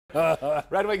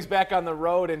Red Wings back on the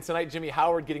road, and tonight Jimmy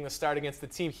Howard getting the start against the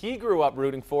team he grew up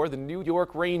rooting for, the New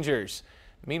York Rangers.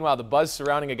 Meanwhile, the buzz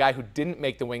surrounding a guy who didn't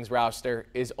make the Wings roster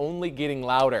is only getting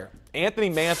louder. Anthony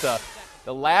Mantha,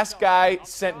 the last guy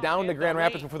sent down to Grand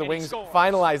Rapids before the Wings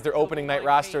finalized their opening night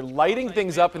roster, lighting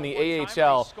things up in the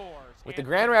AHL. With the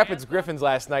Grand Rapids Griffins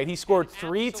last night, he scored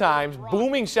 3 times,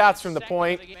 booming shots from the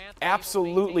point,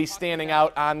 absolutely standing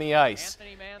out on the ice.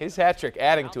 His hat trick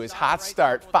adding to his hot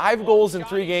start, 5 goals in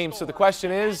 3 games. So the question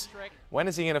is, when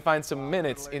is he going to find some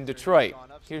minutes in Detroit?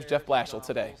 Here's Jeff Blashill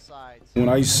today. When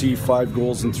I see 5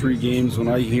 goals in 3 games, when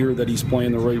I hear that he's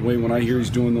playing the right way, when I hear he's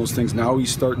doing those things, now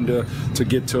he's starting to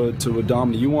get to a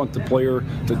dominant. You want the player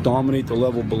to dominate the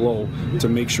level below to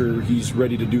make sure he's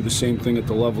ready to do the same thing at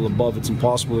the level above. It's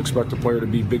impossible to expect a player to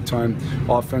be big-time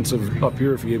offensive up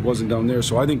here if he wasn't down there.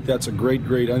 So I think that's a great,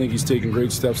 I think he's taking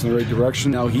great steps in the right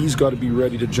direction. Now he's got to be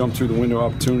ready to jump through the window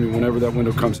of opportunity whenever that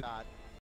window comes.